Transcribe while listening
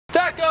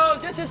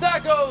get your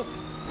tacos.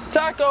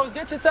 Tacos,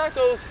 get your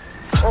tacos.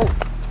 Oh,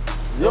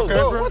 yo, okay,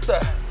 bro, bro? what the?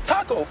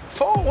 Taco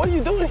Fall, what are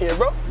you doing here,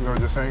 bro? You know,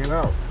 just hanging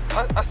out.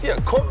 I see a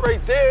court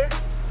right there.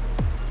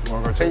 You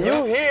wanna go check And it you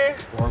out? here.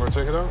 You wanna go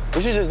check it out?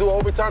 We should just do an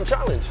overtime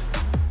challenge.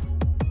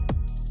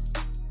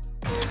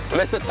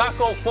 Mr.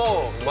 Taco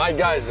Fall, my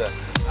guys. All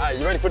right,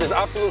 you ready for this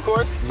obstacle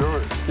course? Let's do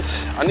it.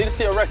 I need to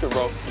see a record,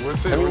 bro. We'll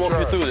see. Let me We'll walk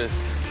you try. through this.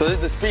 So this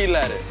is the speed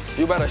ladder.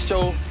 You better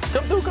show,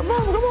 come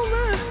on,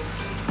 man.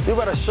 You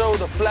better show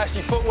the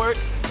flashy footwork,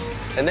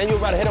 and then you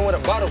better hit him with a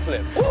bottle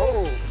flip.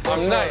 Oh,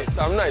 I'm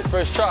nice,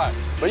 first try.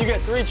 But you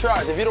get 3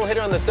 tries. If you don't hit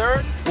it on the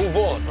 3rd, move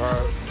on. All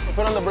right.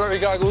 Put on the blurry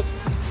goggles,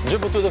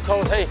 dribble through the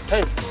cones. Hey,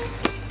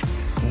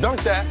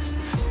 dunk that.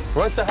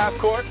 Run to half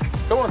court.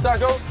 Come on,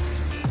 Taco.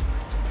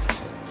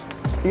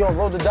 You gonna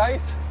roll the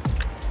dice?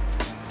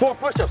 4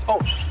 push-ups. Oh,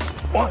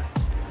 1,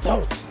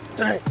 2,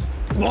 3,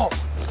 4.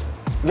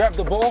 Grab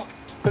the ball,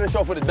 finish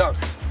off with a dunk.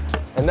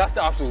 And that's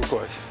the obstacle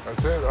course.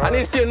 That's it. All I right.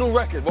 need to see a new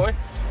record, boy.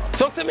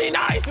 Talk to me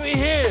nice, we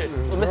here. is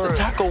Mr. good.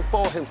 Taco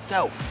Fall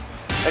himself.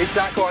 Hey,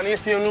 Taco, I need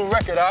to see a new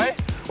record, all right?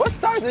 What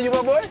size are you,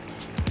 my boy?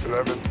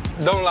 11.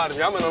 Don't lie to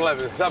me, I'm an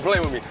 11. Stop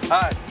playing with me.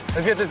 All right,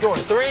 let's get this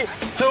going. 3,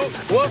 2,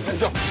 1, let's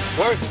go.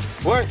 Work.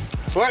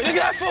 Look at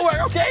that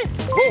footwork, okay?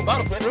 Boom,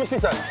 bottle flip, let me see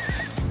something.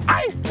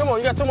 Aye, come on,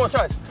 you got 2 more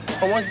tries.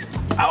 On 1.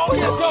 Oh,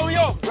 let's go,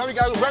 yo. Very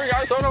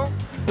guys, going on.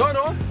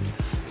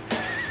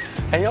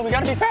 Hey, yo, we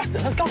gotta be faster.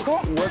 Let's go, come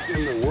on. What in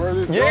the world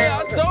is Yeah,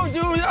 I that? told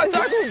you. I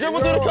told you. Dribble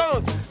through the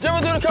cones.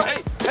 Dribble through the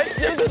cones. Hey,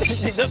 dribble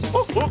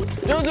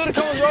through the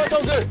cones, bro. So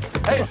good.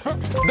 Hey,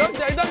 dunk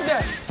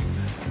that.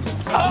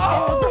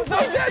 Oh,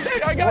 dunk that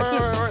thing. I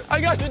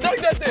got you. Dunk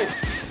that thing.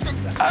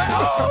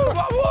 Oh,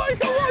 my boy.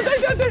 Come on,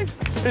 dunk that thing.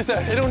 He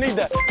said, he don't need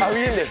that. Are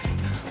we in there?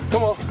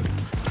 Come on.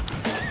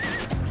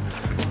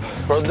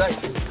 Roll the dice.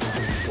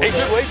 Hey,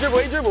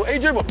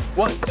 dribble.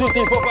 1, 2,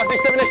 3, 4, 5,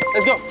 6, 7, 8.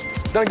 Let's go.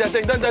 Dunk that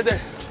thing.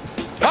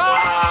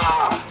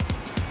 Ah!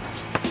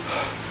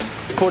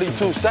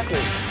 42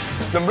 seconds.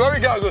 The blurry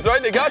goggles,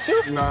 right? They got you?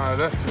 Nah,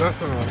 that's what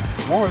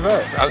was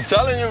that? I'm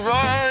telling you, bro,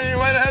 you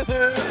might have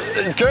some,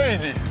 it's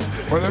crazy.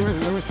 Well, let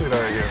me see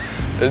that again.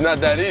 It's not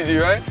that easy,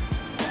 right?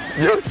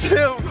 Yo,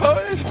 chill, bro.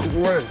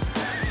 Wait.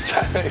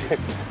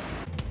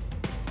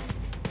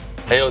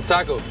 Hey, yo,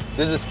 Taco,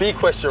 this is a speed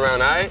question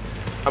round, all right?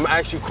 I'm gonna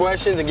ask you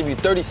questions and give you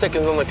 30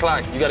 seconds on the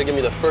clock. You gotta give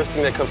me the first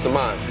thing that comes to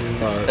mind.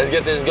 All right. Let's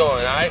get this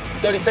going, all right?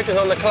 30 seconds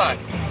on the clock.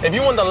 If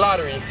you won the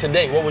lottery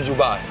today, what would you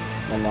buy?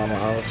 My mama's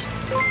house.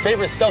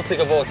 Favorite Celtic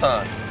of all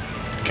time?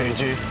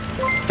 KG.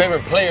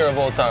 Favorite player of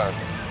all time?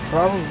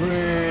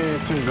 Probably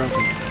Tim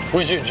Duncan.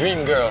 Who's your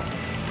dream girl?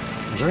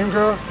 Dream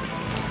girl?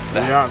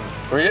 Rihanna.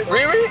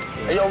 Riri?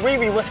 Hey, yo,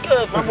 Riri, what's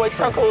good? My boy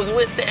Taco is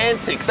with the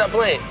antics. Stop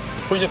playing.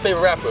 Who's your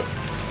favorite rapper?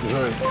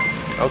 Trey.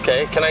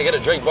 Okay, can I get a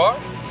Drake bar?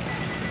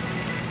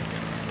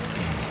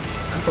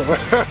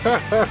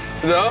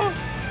 No?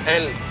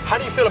 And how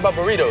do you feel about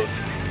burritos?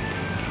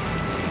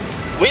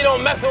 We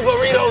don't mess with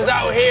burritos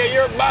out here,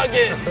 you're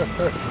bugging.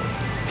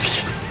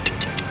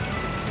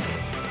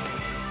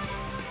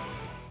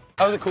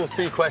 That was a cool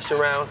speed question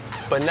round,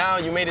 but now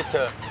you made it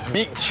to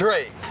beat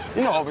Trey.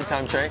 You know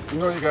overtime, Trey. You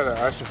know you got an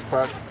ashy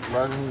spot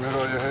right in the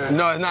middle of your head?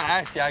 No, it's not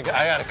ashy, I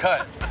got a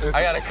cut.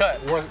 I got a cut.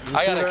 What,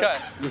 I got a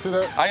cut. You see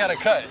that? I got a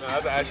cut. No,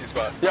 that's an ashy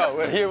spot. Yo,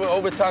 we're here with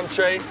Overtime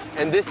Trey,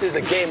 and this is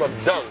a game of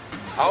dunk.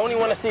 I only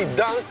want to see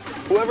dunks.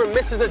 Whoever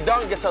misses a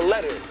dunk gets a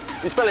letter.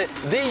 You spell it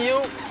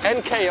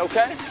D-U-N-K,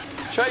 okay?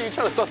 Trey, you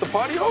trying to start the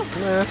party off?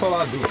 Man, that's all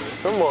I do.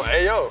 Come on,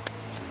 hey, yo.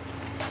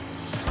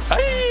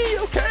 Hey,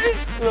 okay.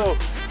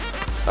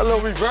 A little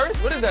reverse?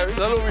 What is that? A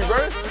little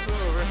reverse?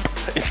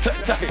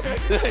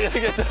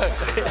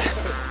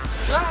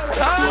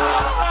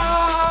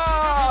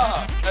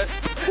 Ah!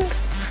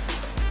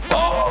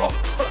 Oh!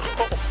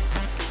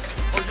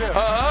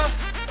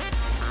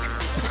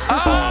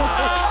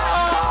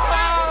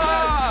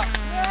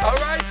 All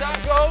right,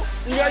 Taco,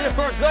 you got your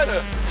first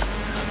letter.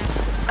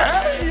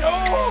 Hey,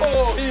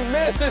 yo! He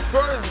missed his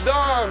first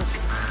dunk.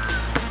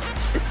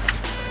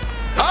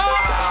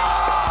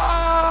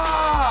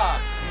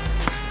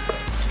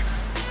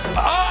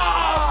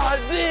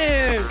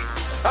 Dude.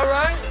 All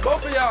right,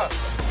 both of y'all.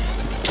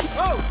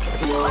 Oh!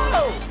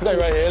 Look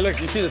right here, look,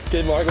 you see the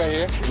skid mark right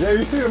here? Yeah,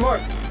 you see the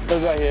mark.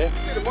 That's right here. You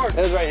see the mark.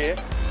 That's right here.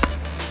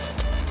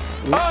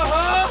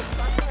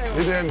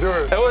 He didn't do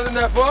it. It wasn't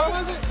that far?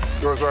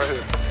 It was right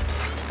here.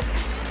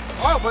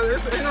 Oh, but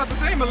it's not the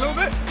same a little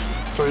bit.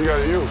 So you got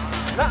a U.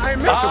 Nah, I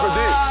missed Ah!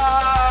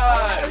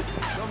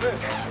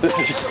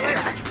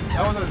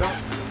 That was a dunk.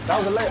 That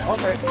was a layup.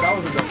 Okay, that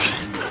was a dunk.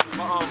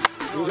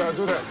 You gotta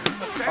do that.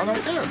 I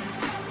don't care.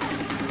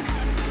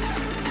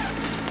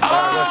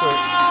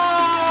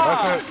 Ah!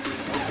 That's it.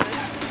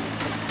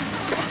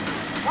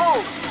 Oh!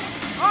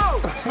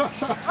 Oh!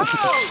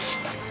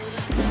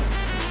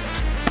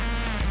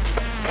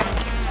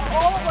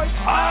 Oh my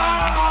God!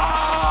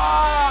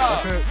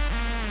 Ah! That's it.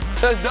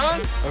 That's done?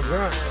 That's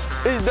it.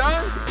 He's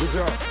done? Good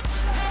job.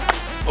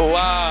 Oh,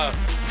 wow.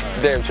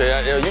 Damn, Trey,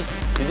 yo, you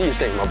did your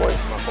thing, my boy.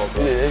 My fault,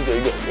 bro. You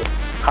good.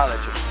 Holla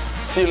at you.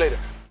 See you later.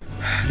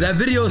 That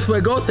video is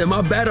fuegote.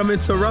 My bad, I'm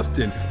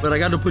interrupting. But I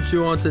got to put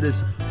you on to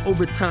this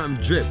overtime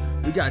drip.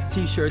 We got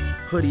t-shirts,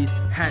 hoodies,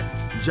 hats,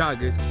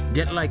 joggers.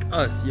 Get like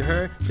us, you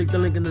heard? Click the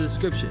link in the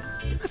description.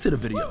 Get back to the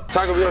video.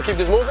 Taco, we gonna keep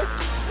this moving?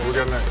 What we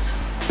got next?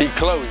 Beat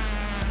Chloe.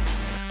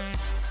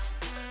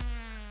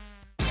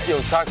 Yo,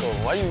 Taco,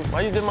 why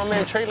you did my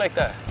man Trey like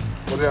that?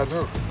 What did I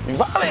do? You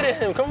violated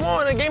him. Come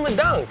on, a game of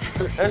dunk.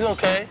 That's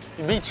okay.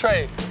 You beat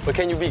Trey, but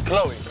can you beat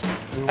Chloe?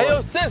 Hey,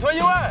 yo, sis, where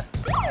you at?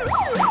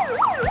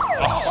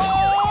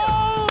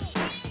 Oh!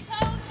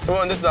 Come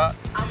on, this side.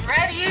 I'm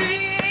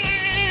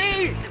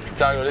ready.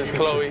 Taco, this is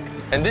Chloe,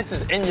 and this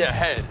is in your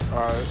head.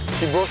 All right.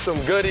 She brought some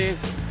goodies,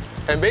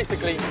 and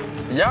basically,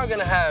 y'all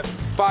gonna have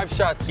 5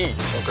 shots each.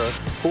 Okay.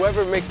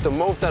 Whoever makes the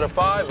most out of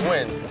 5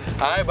 wins.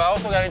 All right, but I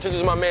also gotta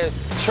introduce my man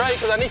Trey,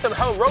 because I need some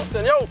help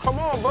roasting. Yo, come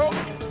on, bro.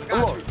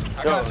 Come on.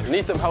 Yo,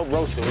 need some help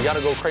roasting. We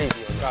gotta go crazy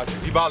on that. Gotcha.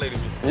 He violated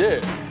me. Yeah.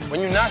 When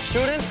you're not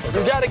shooting,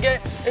 you gotta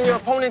get in your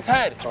opponent's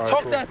head. All right,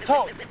 talk cool. that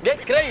talk.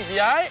 Get crazy,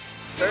 all right?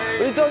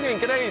 We're talking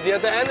crazy.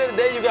 At the end of the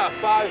day, you got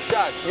 5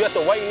 shots. You got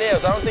the white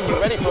nails. I don't think you're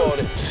ready for all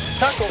this.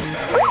 Taco.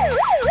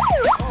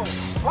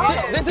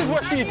 This is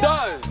what she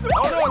does.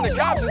 Hold on, the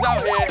cops is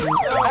out here.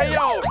 Hey,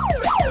 yo.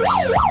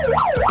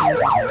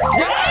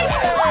 Get out of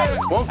here.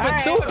 1 for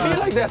 2, it be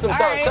like that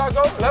sometimes.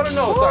 Taco, let her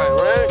know something,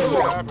 man. Come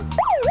on.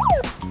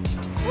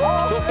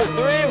 2 for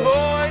 3,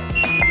 boy.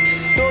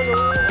 2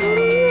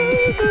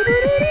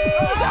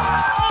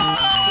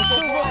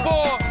 for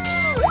 4.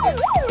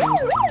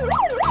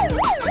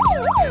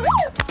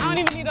 I don't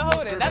even need to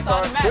hold it. That's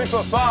all that 3 matters.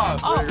 for 5.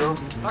 Oh, There you go.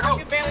 I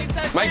can barely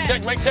touch Mic that.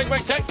 check, mic check,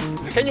 mic check.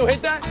 Can you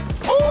hit that?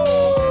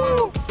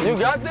 Ooh! You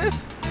got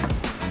this?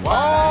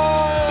 Wow.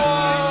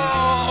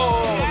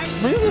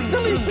 Oh! You the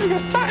silly sugar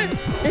son.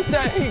 He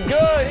said he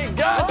good, he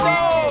got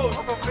those.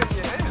 I'm gonna fit in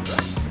your hands,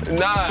 right?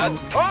 Nah.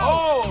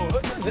 Oh!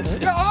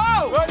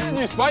 What is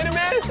you,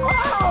 Spider-Man?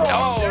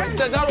 Oh, he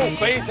said that don't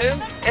face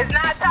him. It's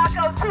not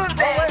Taco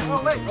Tuesday.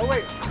 Oh,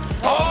 wait.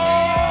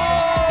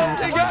 Oh!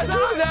 He got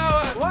you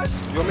now. What?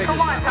 You'll make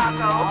Come on,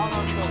 Taco.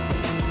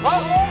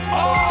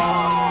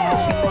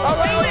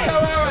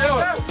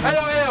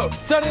 Hey,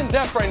 sudden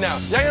death right now.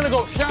 Y'all gonna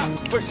go shot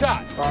for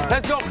shot. Right.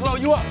 Let's go,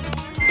 Chloe, you up.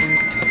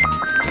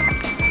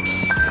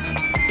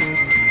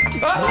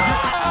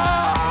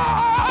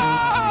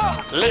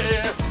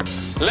 Live,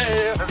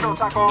 Let's go,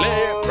 Taco.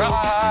 live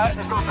right.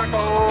 Let's go, Taco.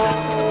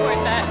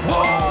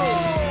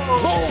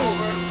 Boom!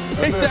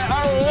 He said, I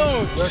don't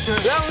lose. That's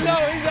it. No, he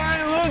said, I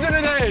ain't losing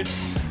today.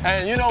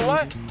 And you know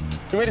what?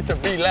 You made it to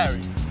beat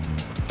Larry.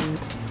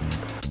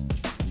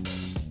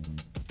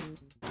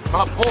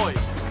 My boy,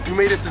 you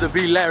made it to the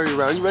beat Larry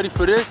round. You ready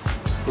for this?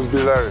 Who's be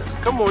Larry?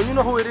 Come on, you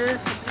know who it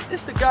is?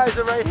 It's the guys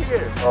that are right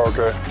here. Oh,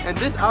 okay. And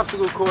this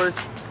obstacle course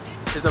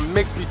is a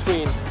mix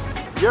between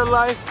your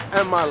life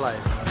and my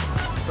life.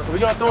 So we're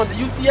gonna throw in the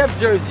UCF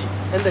jersey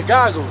and the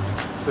goggles.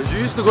 Because you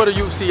used to go to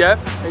UCF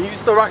and you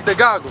used to rock the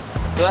goggles.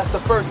 So that's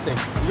the first thing.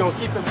 We're gonna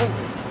keep it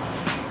moving.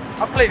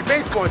 I played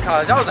baseball in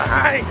college. I was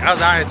alright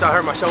until I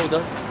hurt my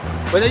shoulder.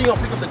 But then you're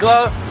gonna pick up the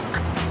glove,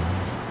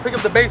 pick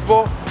up the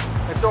baseball,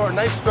 and throw a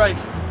nice strike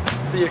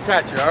to your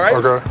catcher, alright?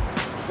 Okay.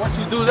 Once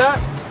you do that,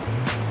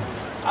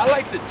 I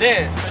like to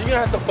dance. So you're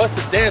gonna have to bust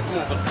a dance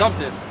move or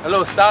something. A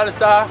little side to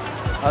side,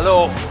 a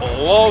little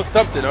whoa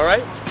something,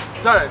 alright?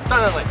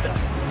 Something like that.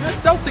 You're a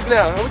Celtic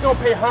now, and we're gonna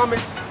pay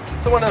homage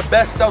to one of the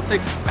best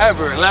Celtics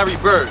ever, Larry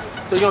Bird.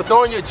 So you're gonna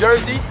throw in your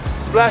jersey,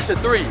 splash a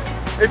 3.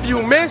 If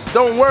you miss,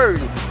 don't worry.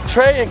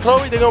 Trey and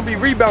Chloe, they're gonna be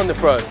rebounding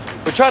for us.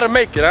 But try to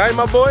make it, alright,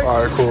 my boy?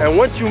 Alright, cool. And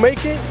once you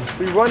make it,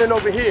 we running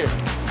over here.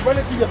 Run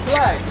it to your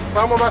flag.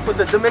 I'm gonna rock with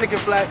the Dominican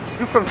flag.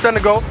 You from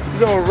Senegal,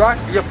 you're gonna rock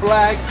your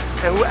flag,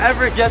 and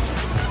whoever gets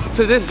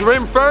to this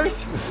rim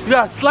first, you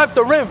gotta slap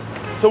the rim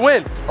to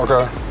win.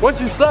 Okay. Once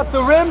you slap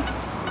the rim,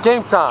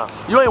 game time.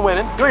 You ain't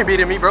winning. You ain't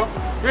beating me, bro.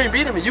 You ain't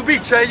beating me. You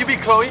beat Trey, you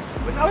beat Chloe,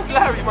 but now it's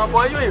Larry, my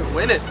boy. You ain't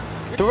winning.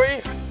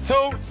 3,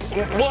 2,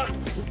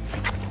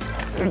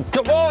 1.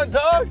 Come on,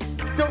 dog.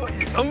 Come on.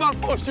 I'm about to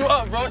post you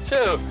up, bro.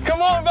 Chill.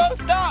 Come on, bro.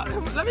 Stop.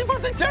 Let me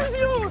put the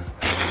jersey on.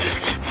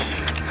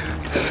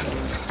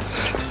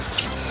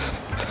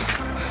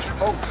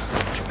 Oh.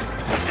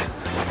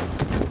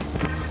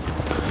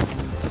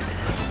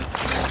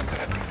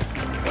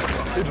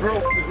 It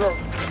broke.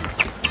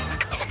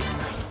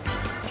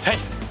 Hey.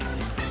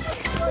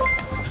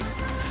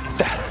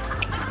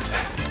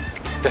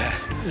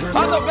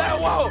 That's a bad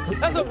whoa.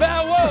 That's a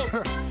bad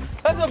whoa.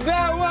 That's a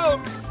bad whoa.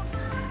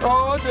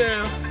 Oh,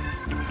 damn.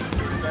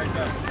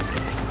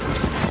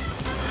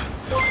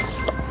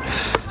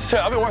 Shit,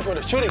 I've been working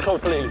with a shooting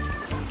coach lately.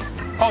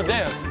 Oh,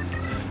 damn.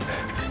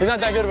 He's not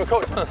that good of a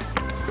coach, huh?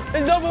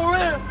 It's double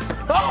rim.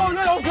 Oh,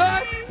 no,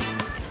 class.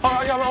 Oh,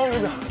 I got my own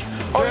rebound.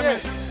 Oh, yeah.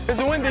 It's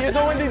a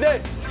windy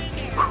day.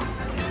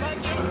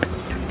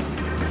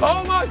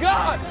 Oh, my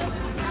God.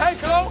 Hey,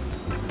 Chloe.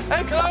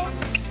 Hey, Chloe.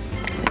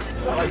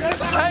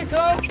 Hey,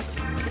 Chloe.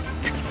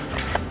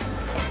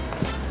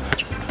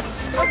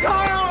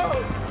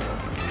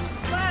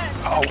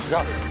 Oh, my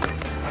God.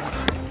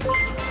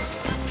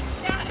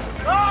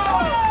 Oh!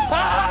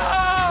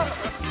 Ah!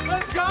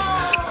 Let's go!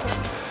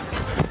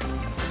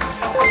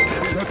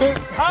 That's it?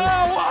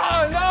 Oh,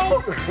 wow,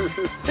 no!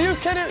 Are you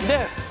kidding?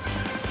 There.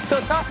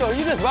 So, Taco,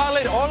 you just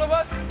violated all of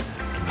us?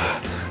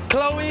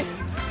 Chloe,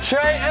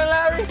 Trey, and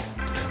Larry?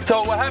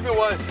 So what happened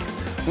was,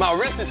 my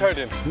wrist is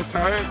hurting. You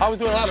tired? I was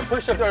doing a lot of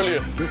push-ups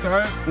earlier. You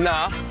tired?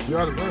 Nah. You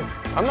out of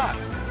breath. I'm not.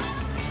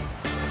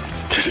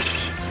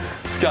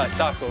 This guy,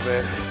 Taco,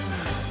 man.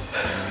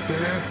 See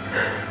that?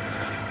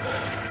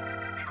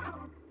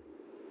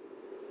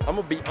 I'm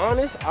gonna be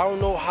honest, I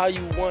don't know how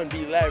you won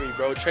beat Larry,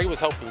 bro. Trey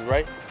was helping you,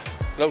 right?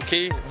 Low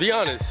key, be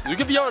honest. You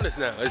can be honest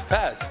now, it's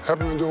past.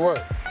 Helping me do what?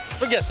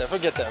 Forget that,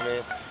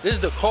 man. This is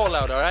the call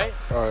out, all right?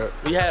 All right.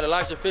 We had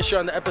Elijah Fisher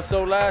on the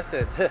episode last,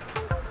 and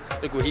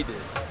look what he did.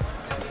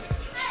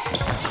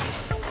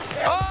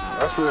 Oh!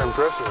 That's pretty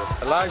impressive.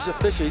 Elijah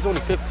Fisher, he's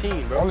only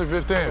 15, bro. Only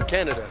 15.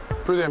 Canada.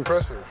 Pretty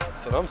impressive.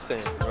 That's what I'm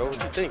saying, bro. What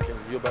you think?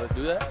 You about to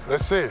do that?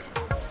 Let's see.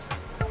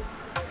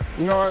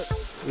 You know what?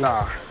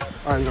 Nah,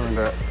 I ain't doing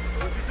that.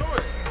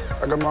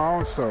 I got my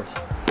own stuff,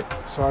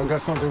 so I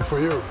got something for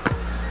you.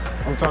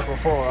 I'm TACKO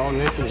FALL, I don't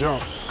need to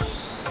jump.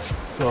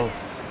 So,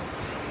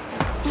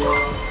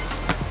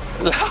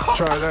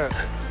 try that.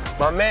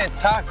 My man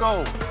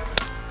Taco,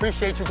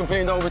 appreciate you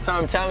completing the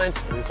overtime challenge.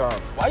 Anytime.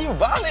 Why you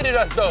violated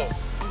us though?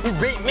 You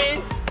beat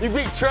me, you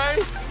beat Trey.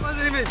 I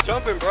wasn't even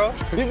jumping, bro.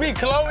 You beat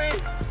Chloe.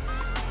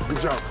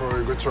 Good job,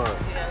 Corey, good try.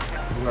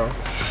 You know.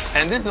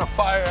 And this is a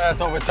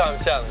fire-ass overtime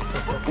challenge.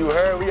 You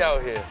heard, we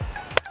out here.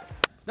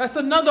 That's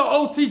another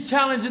OT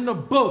challenge in the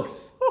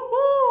books.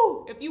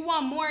 Woo-hoo! If you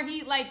want more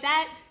heat like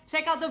that,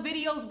 check out the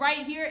videos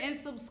right here and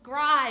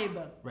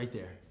subscribe. Right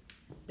there.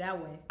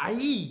 That way.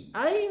 Ahí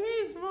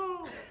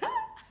mismo.